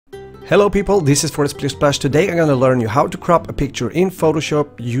Hello people, this is Splish. Today I'm going to learn you how to crop a picture in Photoshop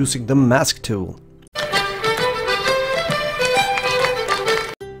using the mask tool.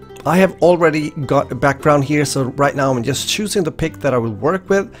 I have already got a background here, so right now I'm just choosing the pic that I will work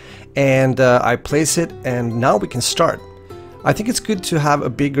with, and I place it, and now we can start. I think it's good to have a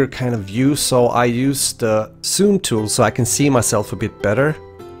bigger kind of view, so I use the zoom tool so I can see myself a bit better.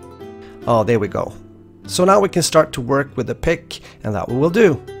 Oh, there we go. So now we can start to work with the pic, and that we will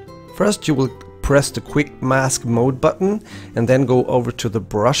do. First you will press the quick mask mode button and then go over to the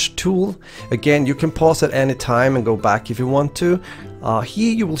brush tool. Again, you can pause at any time and go back if you want to.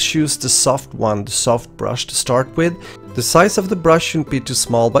 Here you will choose the soft one, the soft brush to start with. The size of the brush shouldn't be too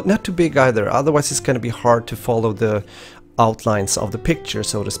small but not too big either, otherwise it's going to be hard to follow the outlines of the picture,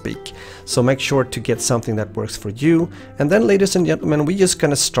 so to speak. So make sure to get something that works for you. And then, ladies and gentlemen, we're just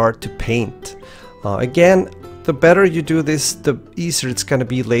going to start to paint. Again, the better you do this, the easier it's going to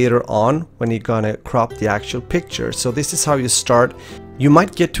be later on when you're going to crop the actual picture. So this is how you start. You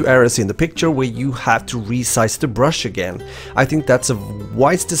might get to errors in the picture where you have to resize the brush again. I think that's a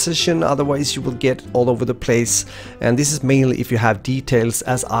wise decision, otherwise you will get all over the place. And this is mainly if you have details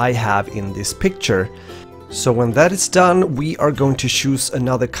as I have in this picture. So when that is done, we are going to choose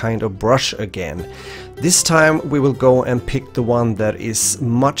another kind of brush again. This time we will go and pick the one that is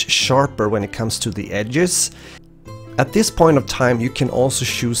much sharper when it comes to the edges. At this point of time you can also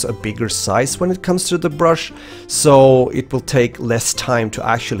choose a bigger size when it comes to the brush, so it will take less time to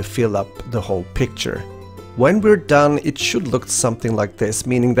actually fill up the whole picture. When we're done, it should look something like this,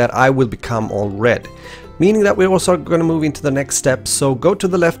 meaning that I will become all red. Meaning that we're also going to move into the next step, so go to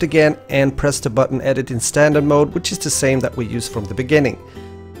the left again and press the button Edit in Standard Mode, which is the same that we used from the beginning.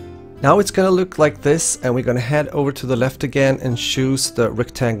 Now it's going to look like this, and we're going to head over to the left again and choose the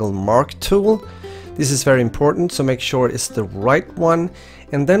rectangle mark tool. This is very important, so make sure it's the right one.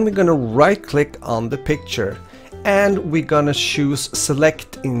 And then we're going to right click on the picture and we're going to choose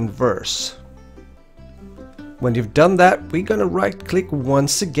Select Inverse. When you've done that, we're going to right click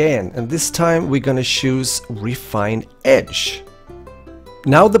once again, and this time we're going to choose Refine Edge.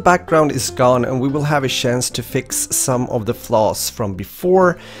 Now the background is gone and we will have a chance to fix some of the flaws from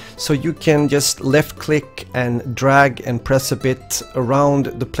before, so you can just left click and drag and press a bit around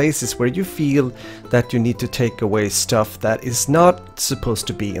the places where you feel that you need to take away stuff that is not supposed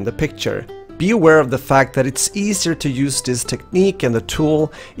to be in the picture. Be aware of the fact that it's easier to use this technique and the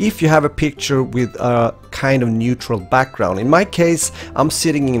tool if you have a picture with a kind of neutral background. In my case, I'm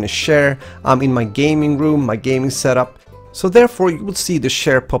sitting in a chair, I'm in my gaming room, my gaming setup. So therefore you will see the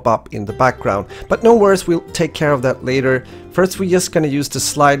chair pop up in the background. But no worries, we'll take care of that later. First we're just going to use the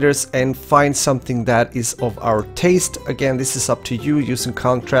sliders and find something that is of our taste. Again, this is up to you, using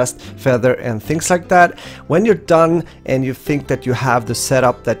contrast, feather and things like that. When you're done and you think that you have the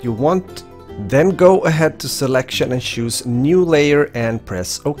setup that you want, then go ahead to selection and choose new layer and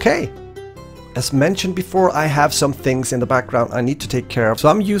press OK. As mentioned before, I have some things in the background I need to take care of. So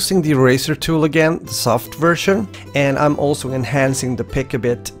I'm using the eraser tool again, the soft version, and I'm also enhancing the pic a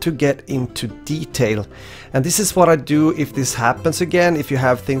bit to get into detail. And this is what I do if this happens again, if you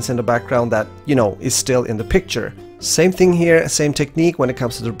have things in the background that, you know, is still in the picture. Same thing here, same technique when it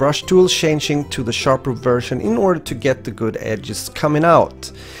comes to the brush tool, changing to the sharper version in order to get the good edges coming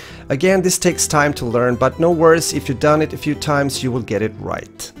out. Again, this takes time to learn, but no worries, if you've done it a few times you will get it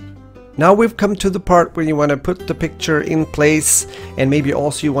right. Now we've come to the part where you want to put the picture in place, and maybe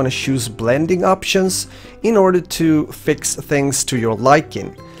also you want to choose blending options in order to fix things to your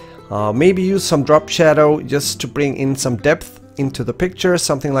liking. Maybe use some drop shadow just to bring in some depth into the picture,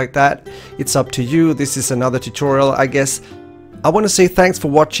 something like that. It's up to you. This is another tutorial, I guess. I want to say thanks for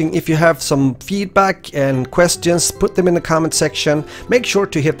watching. If you have some feedback and questions, put them in the comment section. Make sure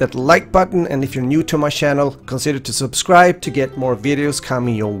to hit that like button, and if you're new to my channel, consider to subscribe to get more videos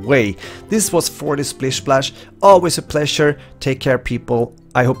coming your way. This was Splish. Always a pleasure. Take care, people.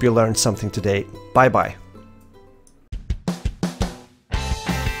 I hope you learned something today. Bye bye.